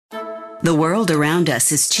The world around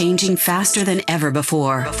us is changing faster than ever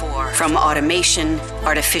before. From automation,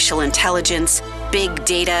 artificial intelligence, big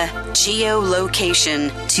data,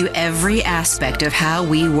 geolocation, to every aspect of how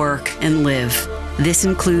we work and live. This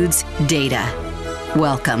includes data.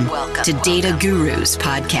 Welcome to Data Gurus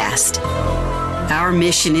Podcast. Our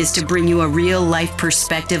mission is to bring you a real-life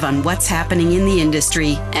perspective on what's happening in the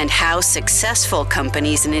industry and how successful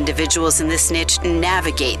companies and individuals in this niche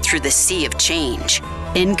navigate through the sea of change.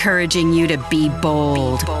 Encouraging you to be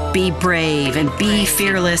bold, be brave, and be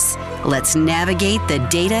fearless. Let's navigate the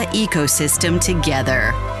data ecosystem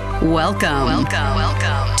together. Welcome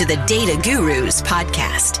to the Data Gurus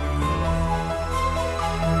Podcast.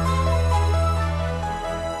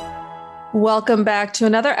 Welcome back to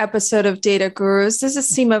another episode of Data Gurus. This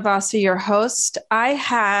is Seema Vasi, your host. I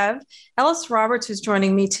have Ellis Roberts, who's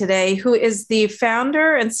joining me today, who is the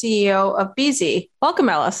founder and CEO of Beezy. Welcome,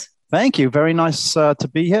 Ellis. Thank you. Very nice to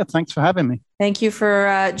be here. Thanks for having me. Thank you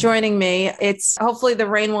for joining me. It's hopefully the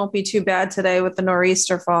rain won't be too bad today with the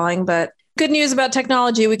nor'easter falling, but good news about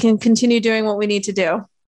technology. We can continue doing what we need to do.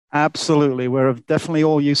 Absolutely. We're definitely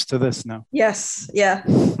all used to this now. Yes. Yeah.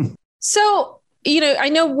 So, I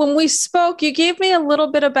know when we spoke, you gave me a little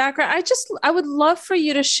bit of background. I would love for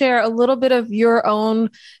you to share a little bit of your own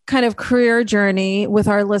kind of career journey with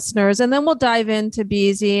our listeners, and then we'll dive into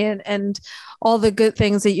Beezy and all the good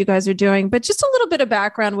things that you guys are doing. But just a little bit of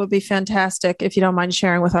background would be fantastic if you don't mind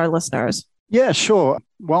sharing with our listeners. Yeah, sure.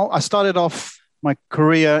 Well, I started off my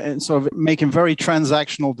career in sort of making very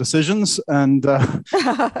transactional decisions, and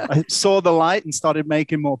I saw the light and started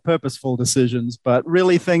making more purposeful decisions. But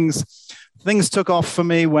really things took off for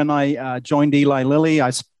me when I joined Eli Lilly.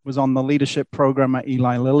 I was on the leadership program at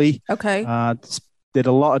Eli Lilly. Okay. Did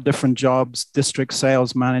a lot of different jobs: district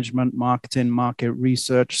sales management, marketing, market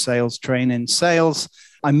research, sales training, sales.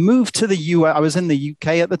 I moved to the US. I was in the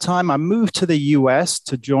UK at the time. I moved to the US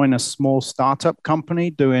to join a small startup company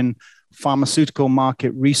doing pharmaceutical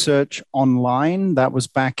market research online. That was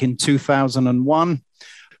back in 2001.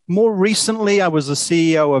 More recently, I was the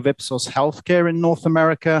CEO of Ipsos Healthcare in North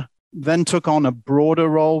America, then took on a broader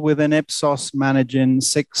role within Ipsos, managing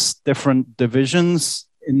 6 different divisions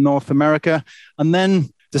in North America, and then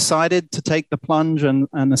decided to take the plunge and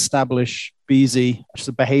establish Beezy, which is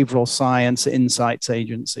a behavioral science insights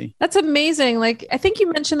agency. That's amazing. I think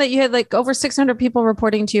you mentioned that you had over 600 people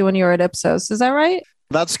reporting to you when you were at Ipsos. Is that right?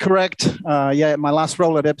 That's correct. My last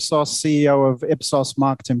role at Ipsos, CEO of Ipsos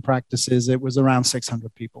Marketing Practices, it was around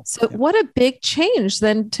 600 people. So what a big change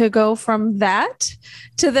then to go from that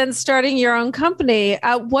to then starting your own company.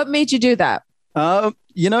 What made you do that?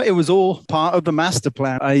 It was all part of the master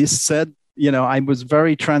plan. I said, I was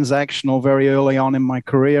very transactional very early on in my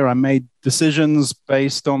career. I made decisions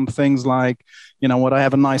based on things like, would I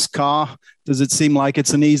have a nice car? Does it seem like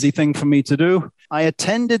it's an easy thing for me to do? I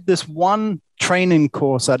attended this one training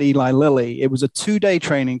course at Eli Lilly. It was a 2-day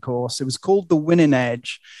training course. It was called The Winning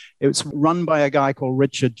Edge. It was run by a guy called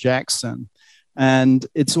Richard Jackson. And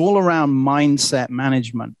it's all around mindset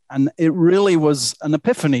management. And it really was an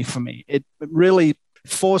epiphany for me. It really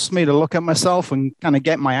forced me to look at myself and kind of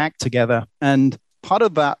get my act together. And part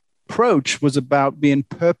of that approach was about being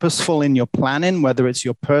purposeful in your planning, whether it's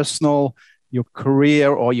your personal, your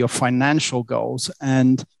career, or your financial goals.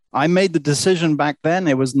 And I made the decision back then,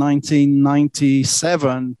 it was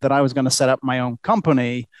 1997, that I was going to set up my own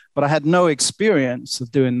company, but I had no experience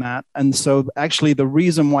of doing that. And so actually the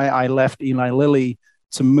reason why I left Eli Lilly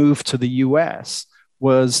to move to the US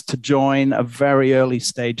was to join a very early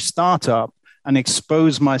stage startup and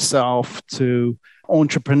expose myself to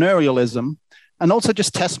entrepreneurialism and also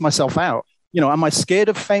just test myself out. Am I scared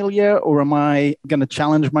of failure, or am I going to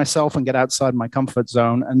challenge myself and get outside my comfort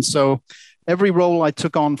zone? And so every role I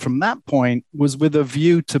took on from that point was with a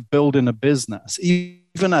view to building a business.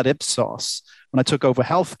 Even at Ipsos, when I took over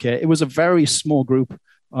healthcare, it was a very small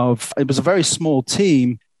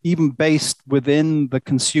team, even based within the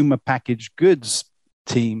consumer packaged goods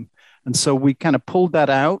team. And so we kind of pulled that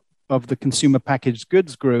out of the consumer packaged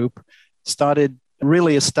goods group,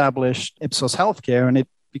 really established Ipsos Healthcare, and it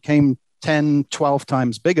became 10, 12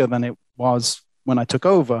 times bigger than it was when I took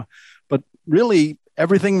over. But really,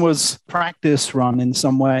 everything was practice run in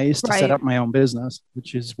some ways to set up my own business,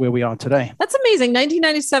 which is where we are today. That's amazing.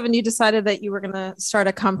 1997, you decided that you were going to start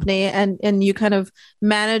a company, and you kind of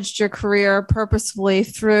managed your career purposefully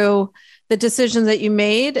through the decisions that you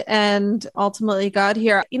made and ultimately got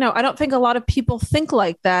here. I don't think a lot of people think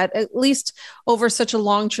like that, at least over such a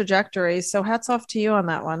long trajectory. So hats off to you on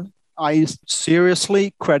that one. I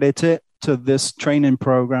seriously credit it to this training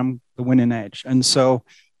program, The Winning Edge. And so,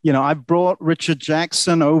 I brought Richard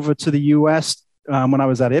Jackson over to the US when I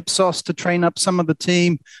was at Ipsos to train up some of the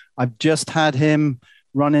team. I've just had him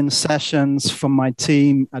running sessions for my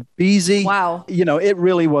team at Beezy. Wow. It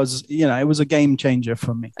really was, it was a game changer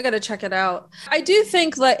for me. I got to check it out. I do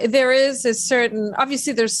think like there is a certain,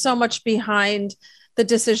 obviously there's so much behind the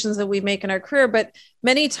decisions that we make in our career, but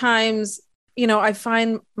many times, I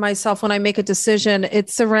find myself when I make a decision,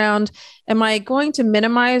 it's around, am I going to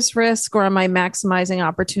minimize risk or am I maximizing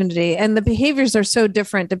opportunity? And the behaviors are so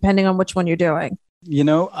different depending on which one you're doing.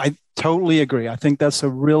 I totally agree. I think that's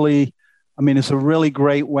it's a really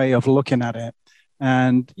great way of looking at it.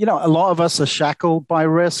 And, a lot of us are shackled by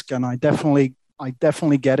risk. And I definitely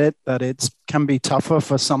get it that it can be tougher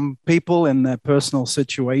for some people in their personal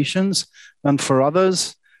situations than for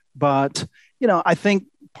others. But, I think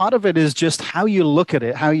part of it is just how you look at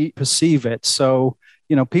it, how you perceive it. So,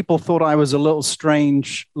 people thought I was a little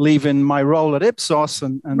strange leaving my role at Ipsos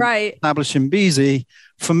and right. establishing Beezy.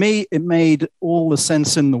 For me, it made all the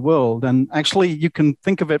sense in the world. And actually, you can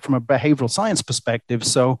think of it from a behavioral science perspective.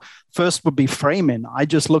 So first would be framing. I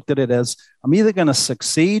just looked at it as I'm either going to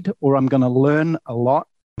succeed or I'm going to learn a lot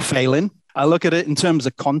failing. I look at it in terms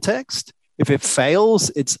of context. If it fails,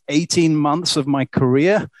 it's 18 months of my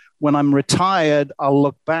career. When I'm retired, I'll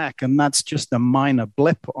look back and that's just a minor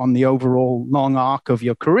blip on the overall long arc of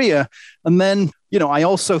your career. And then, I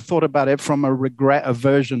also thought about it from a regret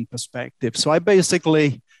aversion perspective. So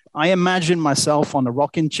I imagine myself on a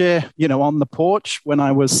rocking chair, on the porch when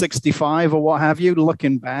I was 65 or what have you,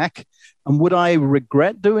 looking back. And would I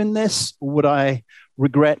regret doing this? Or would I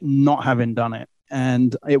regret not having done it?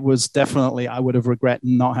 And it was definitely, I would have regretted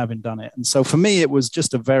not having done it. And so for me, it was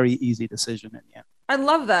just a very easy decision in the end. I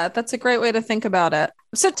love that. That's a great way to think about it.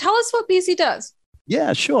 So tell us what Beezy does.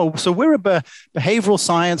 Yeah, sure. So we're a behavioral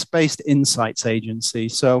science-based insights agency.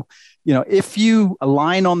 So, if you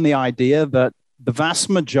align on the idea that the vast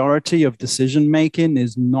majority of decision-making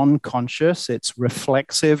is non-conscious, it's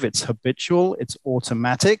reflexive, it's habitual, it's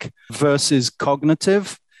automatic versus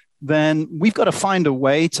cognitive, then we've got to find a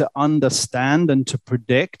way to understand and to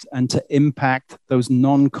predict and to impact those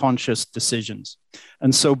non-conscious decisions.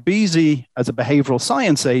 And so Beezy, as a behavioral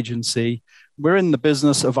science agency, we're in the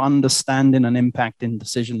business of understanding and impacting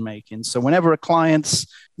decision-making. So whenever a client's,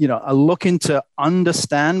 are looking to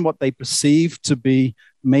understand what they perceive to be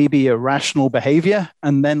maybe irrational behavior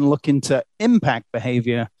and then looking to impact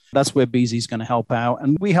behavior, that's where Beezy's going to help out.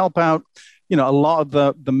 And we help out a lot of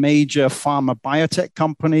the major pharma biotech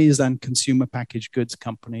companies and consumer packaged goods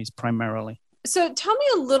companies primarily. So tell me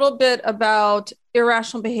a little bit about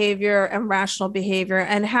irrational behavior and rational behavior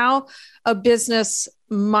and how a business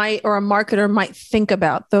might or a marketer might think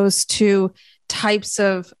about those two types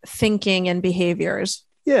of thinking and behaviors.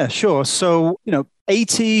 Yeah, sure. So,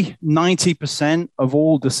 80-90% of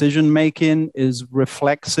all decision making is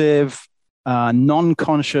reflexive,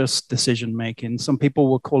 non-conscious decision-making. Some people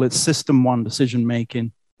will call it system one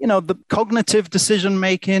decision-making. The cognitive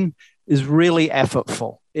decision-making is really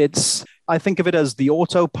effortful. I think of it as the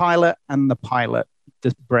autopilot and the pilot,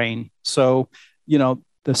 the brain. So,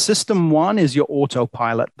 the system one is your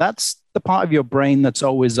autopilot. That's the part of your brain that's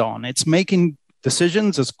always on. It's making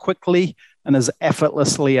decisions as quickly and as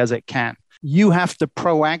effortlessly as it can. You have to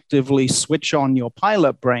proactively switch on your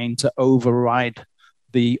pilot brain to override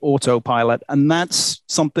the autopilot. And that's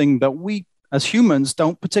something that we as humans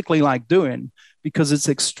don't particularly like doing because it's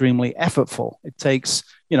extremely effortful. It takes,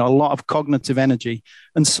 a lot of cognitive energy.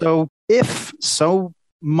 And so if so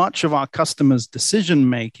much of our customers'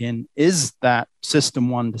 decision-making is that system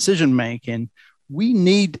one decision-making,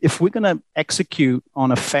 if we're going to execute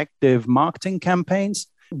on effective marketing campaigns,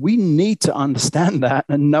 we need to understand that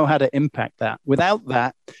and know how to impact that. Without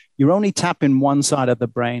that, you're only tapping one side of the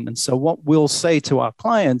brain. And so what we'll say to our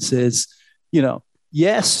clients is,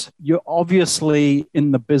 yes, you're obviously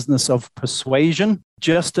in the business of persuasion,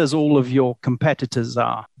 just as all of your competitors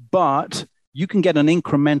are, but you can get an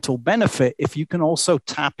incremental benefit if you can also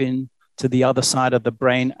tap in to the other side of the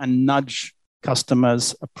brain and nudge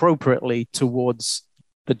customers appropriately towards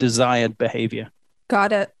the desired behavior.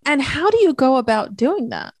 Got it. And how do you go about doing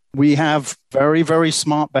that? We have very, very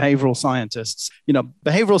smart behavioral scientists.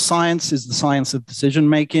 Behavioral science is the science of decision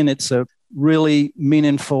making. It's a really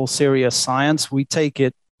meaningful, serious science. We take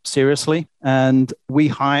it seriously and we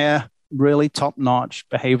hire really top-notch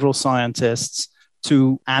behavioral scientists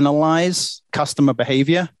to analyze customer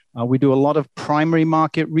behavior. We do a lot of primary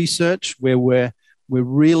market research where we're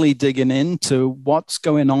really digging into what's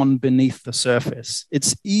going on beneath the surface.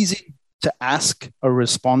 It's easy to ask a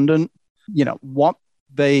respondent, what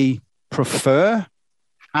they prefer,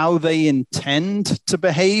 how they intend to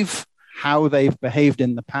behave, how they've behaved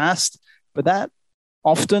in the past. But that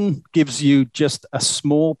often gives you just a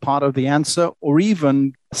small part of the answer or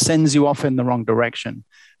even sends you off in the wrong direction.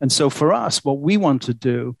 And so for us, what we want to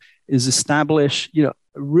do is establish, a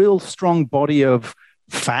real strong body of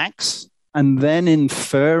facts and then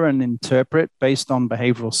infer and interpret based on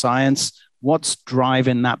behavioral science what's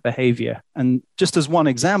driving that behavior. And just as one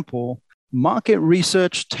example, market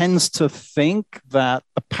research tends to think that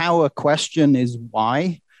the power question is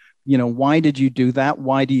why. Why did you do that?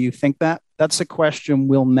 Why do you think that? That's a question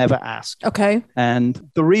we'll never ask. Okay. And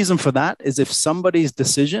the reason for that is if somebody's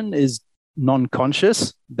decision is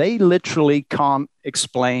non-conscious, they literally can't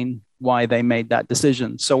explain why they made that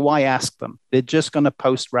decision. So why ask them? They're just going to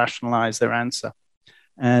post-rationalize their answer.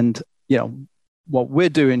 And, what we're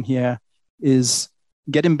doing here is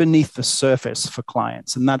getting beneath the surface for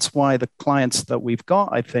clients. And that's why the clients that we've got,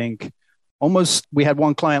 I think, we had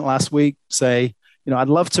one client last week say, I'd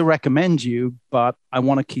love to recommend you, but I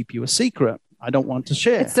want to keep you a secret. I don't want to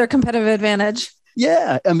share. It's their competitive advantage.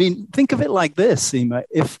 Yeah. I mean, think of it like this, Seema.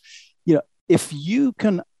 If you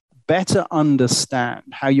can better understand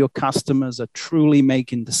how your customers are truly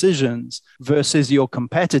making decisions versus your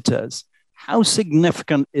competitors, how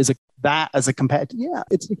significant is that as a competitor? Yeah,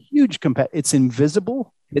 it's a huge competitor. It's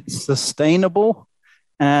invisible, it's sustainable,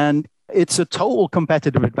 and it's a total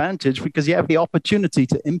competitive advantage because you have the opportunity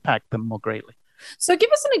to impact them more greatly. So give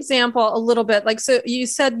us an example a little bit. So you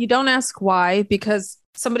said you don't ask why because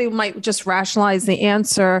somebody might just rationalize the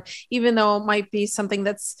answer, even though it might be something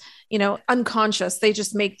that's, unconscious. They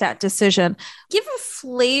just make that decision. Give a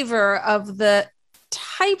flavor of the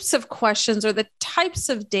types of questions or the types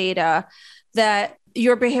of data that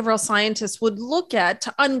your behavioral scientists would look at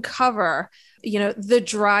to uncover, the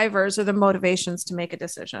drivers or the motivations to make a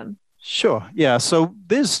decision. Sure. Yeah. So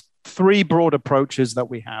there's three broad approaches that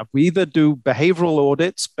we have. We either do behavioral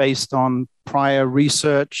audits based on prior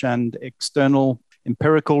research and external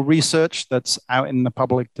empirical research that's out in the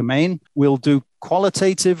public domain. We'll do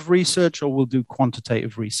qualitative research or we'll do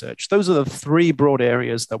quantitative research. Those are the three broad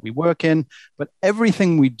areas that we work in, but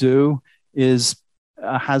everything we do has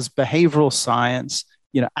behavioral science,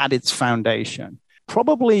 at its foundation.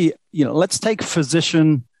 Probably, let's take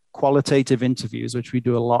physician qualitative interviews, which we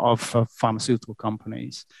do a lot of for pharmaceutical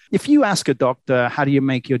companies. If you ask a doctor, how do you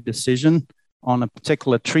make your decision on a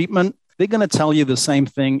particular treatment? They're going to tell you the same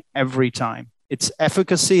thing every time. It's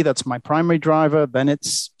efficacy, that's my primary driver, then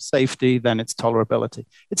it's safety, then it's tolerability.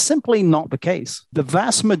 It's simply not the case. The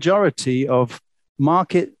vast majority of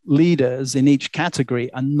market leaders in each category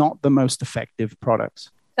are not the most effective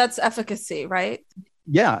products. That's efficacy, right?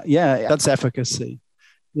 Yeah, that's efficacy.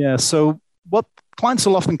 Yeah, so what clients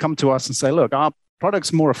will often come to us and say, look, our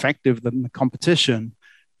product's more effective than the competition.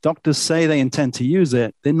 Doctors say they intend to use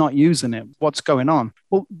it. They're not using it. What's going on?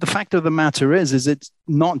 Well, the fact of the matter is it's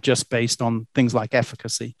not just based on things like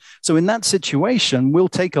efficacy. So in that situation, we'll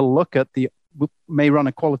take a look at we may run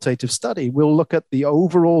a qualitative study. We'll look at the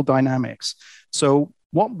overall dynamics. So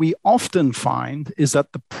what we often find is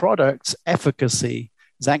that the product's efficacy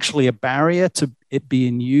is actually a barrier to it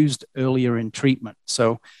being used earlier in treatment.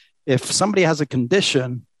 So if somebody has a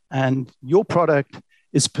condition and your product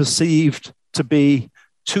is perceived to be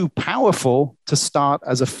too powerful to start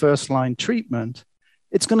as a first-line treatment,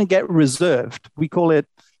 it's going to get reserved. We call it,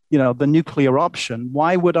 the nuclear option.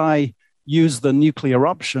 Why would I use the nuclear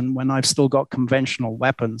option when I've still got conventional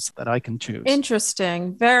weapons that I can choose?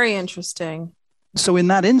 Interesting. Very interesting. So in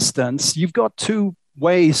that instance, you've got two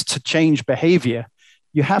ways to change behavior.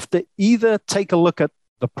 You have to either take a look at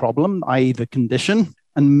the problem, i.e. the condition,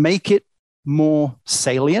 and make it more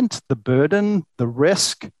salient, the burden, the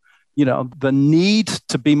risk, the need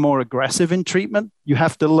to be more aggressive in treatment. You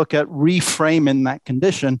have to look at reframing that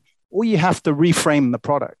condition, or you have to reframe the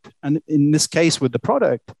product. And in this case with the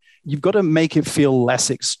product, you've got to make it feel less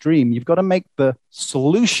extreme. You've got to make the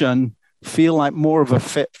solution feel like more of a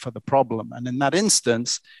fit for the problem. And in that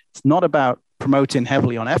instance, it's not about promoting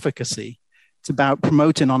heavily on efficacy. It's about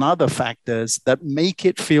promoting on other factors that make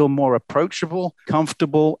it feel more approachable,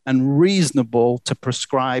 comfortable, and reasonable to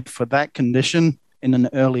prescribe for that condition in an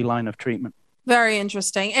early line of treatment. Very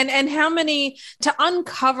interesting. And how many, to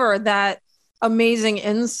uncover that amazing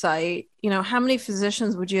insight, how many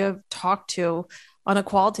physicians would you have talked to on a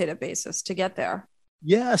qualitative basis to get there?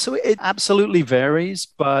 Yeah, so it absolutely varies,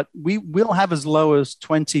 but we will have as low as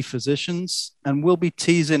 20 physicians, and we'll be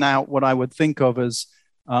teasing out what I would think of as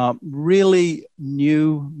really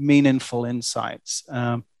new, meaningful insights.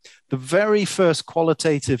 The very first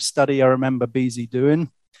qualitative study I remember Beezy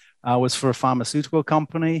doing was for a pharmaceutical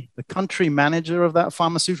company. The country manager of that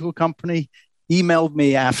pharmaceutical company emailed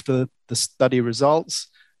me after the study results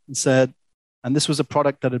and said, And this was a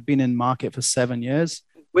product that had been in market for 7 years.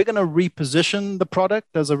 We're going to reposition the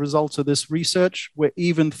product as a result of this research. We're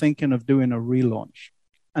even thinking of doing a relaunch.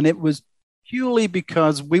 And it was purely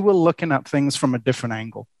because we were looking at things from a different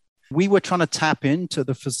angle. We were trying to tap into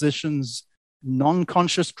the physician's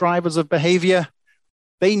non-conscious drivers of behavior.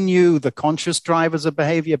 They knew the conscious drivers of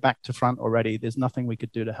behavior back to front already. There's nothing we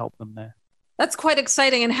could do to help them there. That's quite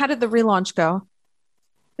exciting. And how did the relaunch go?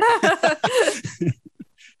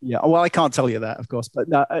 Yeah, well, I can't tell you that, of course, but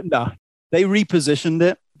no, they repositioned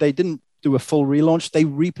it. They didn't do a full relaunch. They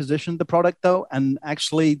repositioned the product, though, and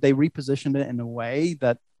actually they repositioned it in a way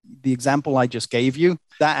that the example I just gave you,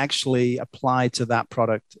 that actually applied to that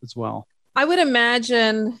product as well. I would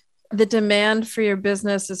imagine the demand for your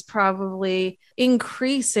business is probably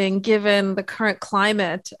increasing given the current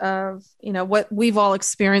climate of, what we've all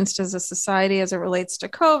experienced as a society as it relates to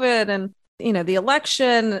COVID and, the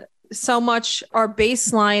election. So much our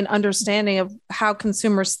baseline understanding of how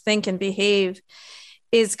consumers think and behave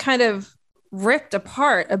is kind of ripped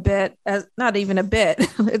apart a bit, as not even a bit,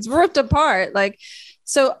 it's ripped apart.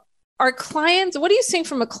 So our clients, what are you seeing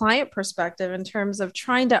from a client perspective in terms of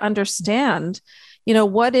trying to understand,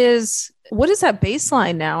 what is that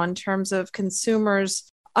baseline now in terms of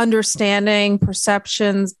consumers understanding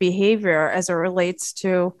perceptions, behavior as it relates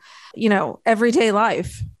to, everyday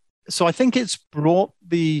life? So I think it's brought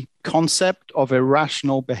the concept of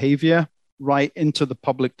irrational behavior right into the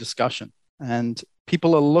public discussion. And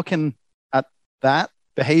people are looking at that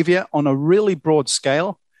behavior on a really broad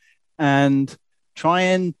scale and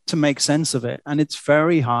trying to make sense of it. And it's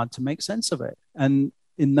very hard to make sense of it. And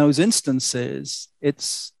in those instances,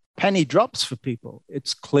 it's penny drops for people.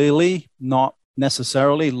 It's clearly not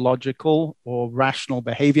necessarily logical or rational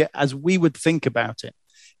behavior as we would think about it.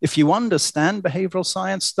 If you understand behavioral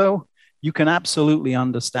science, though, you can absolutely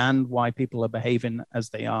understand why people are behaving as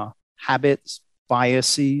they are. Habits,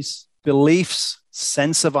 biases, beliefs,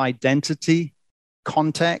 sense of identity,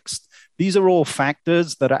 context. These are all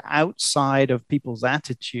factors that are outside of people's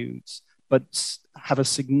attitudes, but have a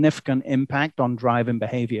significant impact on driving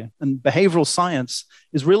behavior. And behavioral science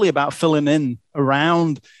is really about filling in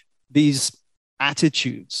around these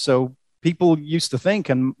attitudes. So people used to think,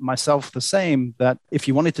 and myself the same, that if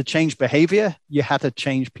you wanted to change behavior, you had to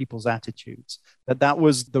change people's attitudes. That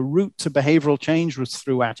was the route to behavioral change was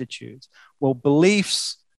through attitudes. Well,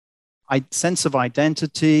 beliefs, sense of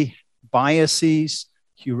identity, biases,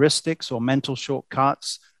 heuristics or mental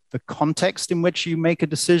shortcuts, the context in which you make a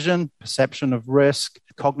decision, perception of risk,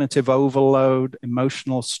 cognitive overload,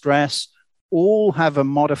 emotional stress, all have a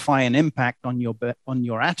modifying impact on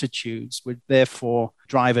your attitudes, which therefore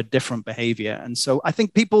drive a different behavior. And so I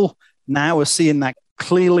think people now are seeing that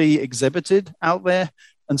clearly exhibited out there.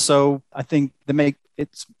 And so I think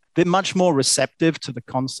they're much more receptive to the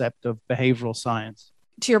concept of behavioral science.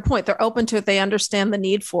 To your point, they're open to it. They understand the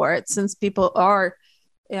need for it since people are,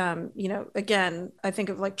 again, I think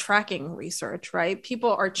of like tracking research, right?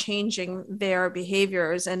 People are changing their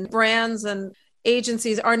behaviors and brands and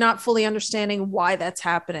agencies are not fully understanding why that's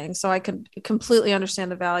happening. So I can completely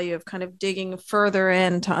understand the value of kind of digging further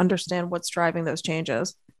in to understand what's driving those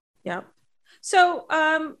changes. Yeah. So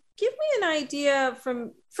give me an idea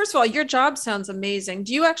from, first of all, your job sounds amazing.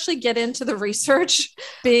 Do you actually get into the research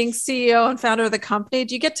being CEO and founder of the company?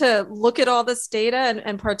 Do you get to look at all this data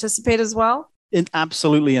and participate as well?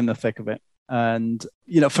 Absolutely in the thick of it. And,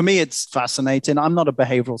 for me, it's fascinating. I'm not a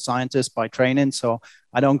behavioral scientist by training, so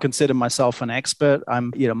I don't consider myself an expert.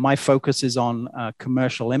 My focus is on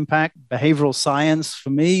commercial impact. Behavioral science for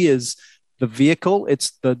me is the vehicle.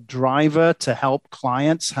 It's the driver to help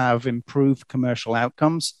clients have improved commercial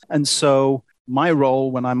outcomes. And so my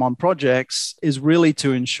role when I'm on projects is really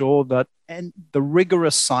to ensure that the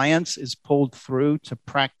rigorous science is pulled through to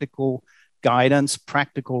practical guidance,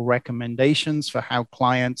 practical recommendations for how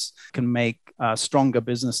clients can make stronger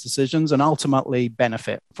business decisions and ultimately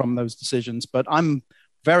benefit from those decisions. But I'm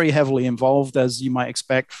very heavily involved, as you might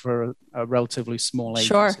expect for a relatively small agency.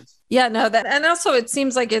 Sure. Yeah, no, and also it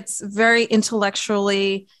seems like it's very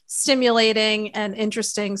intellectually stimulating and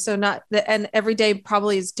interesting. So and every day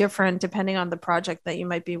probably is different depending on the project that you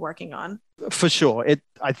might be working on. For sure.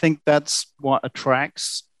 I think that's what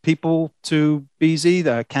attracts people to Beezy,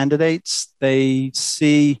 the candidates. They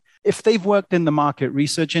see, if they've worked in the market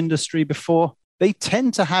research industry before, they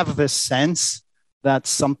tend to have this sense that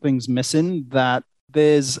something's missing, that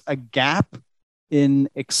there's a gap in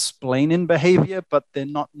explaining behavior, but they're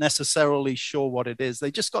not necessarily sure what it is.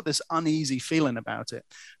 They just got this uneasy feeling about it.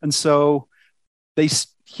 And so they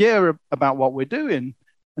hear about what we're doing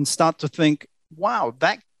and start to think, wow,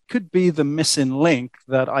 that could be the missing link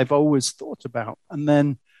that I've always thought about. And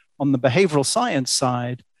then on the behavioral science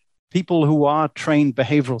side, people who are trained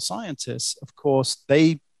behavioral scientists, of course,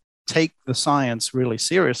 they take the science really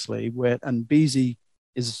seriously, and Beezy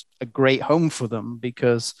is a great home for them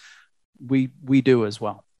because we do as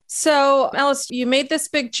well. So, Ellis, you made this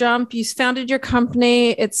big jump. You founded your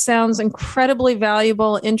company. It sounds incredibly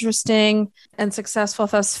valuable, interesting, and successful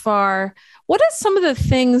thus far. What are some of the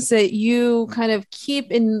things that you kind of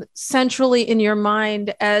keep centrally in your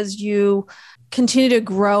mind as you continue to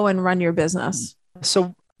grow and run your business?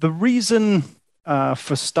 So the reason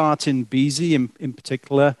for starting Beezy in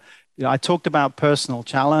particular, I talked about personal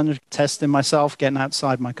challenge, testing myself, getting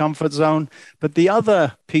outside my comfort zone. But the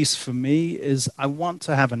other piece for me is I want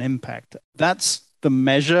to have an impact. That's the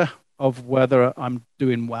measure of whether I'm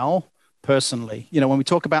doing well personally. When we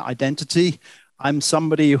talk about identity, I'm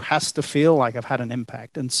somebody who has to feel like I've had an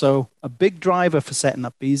impact. And so a big driver for setting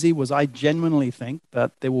up Beezy was I genuinely think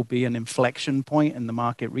that there will be an inflection point in the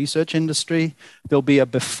market research industry. There'll be a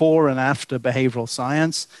before and after behavioral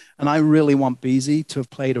science. And I really want Beezy to have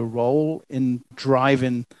played a role in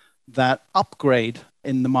driving that upgrade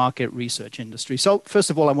in the market research industry. So first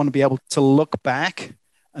of all, I want to be able to look back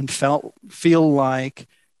and feel like,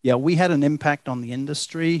 yeah, we had an impact on the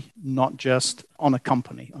industry, not just on a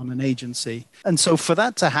company, on an agency. And so for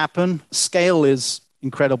that to happen, scale is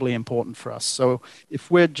incredibly important for us. So if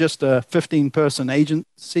we're just a 15-person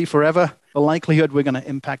agency forever, the likelihood we're going to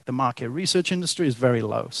impact the market research industry is very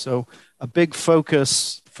low. So a big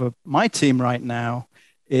focus for my team right now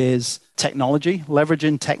is technology,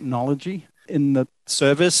 leveraging technology in the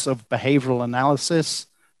service of behavioral analysis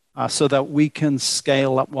so that we can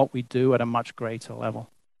scale up what we do at a much greater level.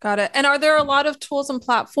 Got it. And are there a lot of tools and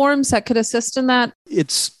platforms that could assist in that?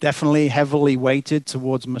 It's definitely heavily weighted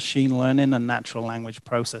towards machine learning and natural language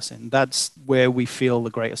processing. That's where we feel the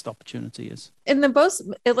greatest opportunity is. In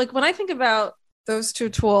when I think about those two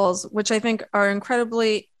tools, which I think are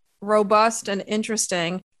incredibly robust and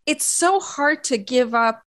interesting, it's so hard to give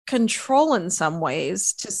up control in some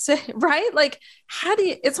ways to say, right? Like,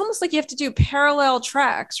 it's almost like you have to do parallel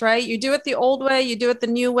tracks, right? You do it the old way, you do it the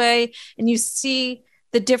new way, and you see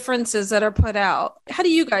the differences that are put out. How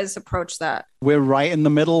do you guys approach that? We're right in the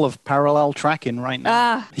middle of parallel tracking right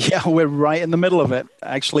now. Yeah, we're right in the middle of it.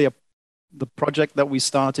 Actually, the project that we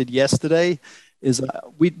started yesterday is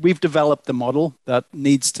we've developed a model that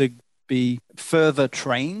needs to be further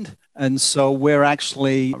trained. And so we're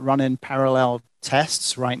actually running parallel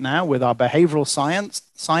tests right now with our behavioral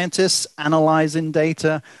scientists analyzing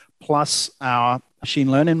data, plus our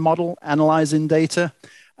machine learning model analyzing data.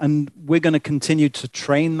 And we're going to continue to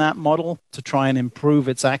train that model to try and improve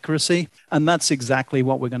its accuracy. And that's exactly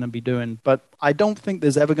what we're going to be doing. But I don't think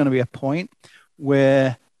there's ever going to be a point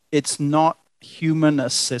where it's not human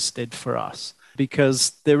assisted for us,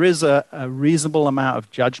 because there is a reasonable amount of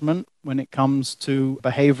judgment when it comes to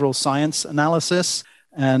behavioral science analysis.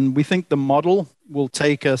 And we think the model will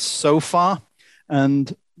take us so far,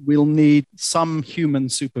 and we'll need some human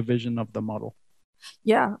supervision of the model.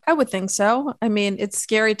 Yeah, I would think so. I mean, it's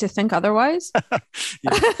scary to think otherwise.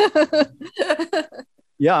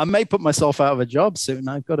 Yeah, I may put myself out of a job soon.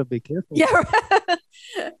 I've got to be careful. Yeah.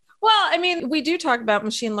 Well, I mean, we do talk about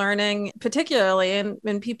machine learning, particularly,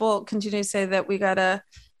 and people continue to say that we got to,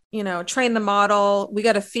 train the model. We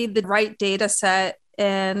got to feed the right data set.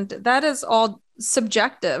 And that is all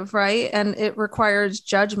subjective, right? And it requires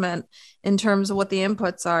judgment in terms of what the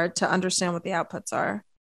inputs are to understand what the outputs are.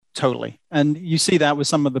 Totally. And you see that with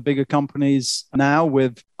some of the bigger companies now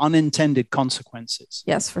with unintended consequences.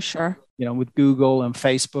 Yes, for sure. With Google and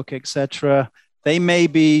Facebook, et cetera. They may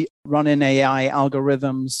be running AI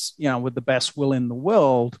algorithms, with the best will in the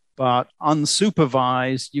world, but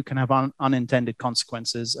unsupervised, you can have unintended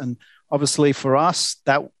consequences. And obviously for us,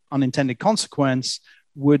 that unintended consequence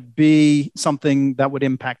would be something that would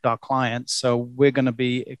impact our clients. So we're going to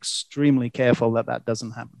be extremely careful that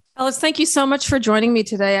doesn't happen. Ellis, thank you so much for joining me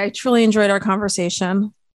today. I truly enjoyed our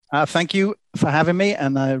conversation. Thank you for having me,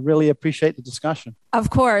 and I really appreciate the discussion. Of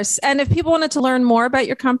course. And if people wanted to learn more about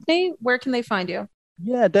your company, where can they find you?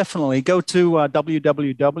 Yeah, definitely. Go to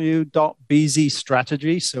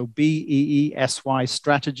www.beezystrategy, so BEESY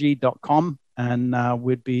strategy.com, and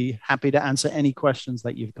we'd be happy to answer any questions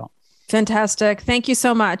that you've got. Fantastic. Thank you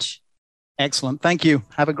so much. Excellent. Thank you.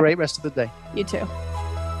 Have a great rest of the day. You too.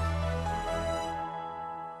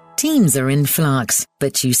 Teams are in flux,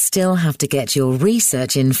 but you still have to get your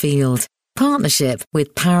research in field. Partnership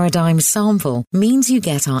with Paradigm Sample means you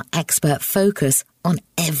get our expert focus on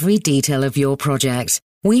every detail of your project.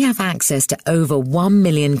 We have access to over 1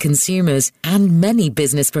 million consumers and many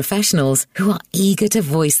business professionals who are eager to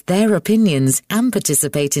voice their opinions and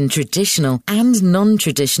participate in traditional and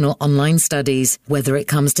non-traditional online studies, whether it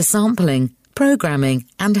comes to sampling, programming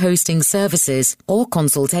and hosting services or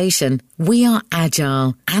consultation. We are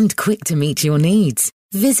agile and quick to meet your needs.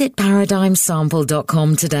 Visit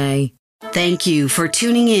ParadigmSample.com today. Thank you for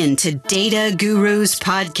tuning in to Data Gurus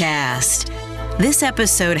Podcast. This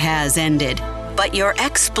episode has ended, but your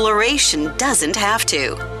exploration doesn't have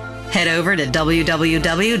to. Head over to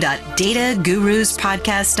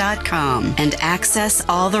www.dataguruspodcast.com and access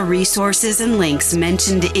all the resources and links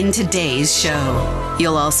mentioned in today's show.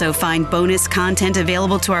 You'll also find bonus content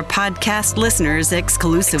available to our podcast listeners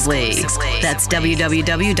exclusively. That's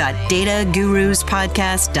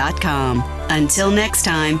www.dataguruspodcast.com. Until next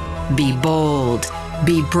time, be bold,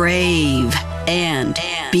 be brave, and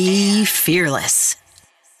be fearless.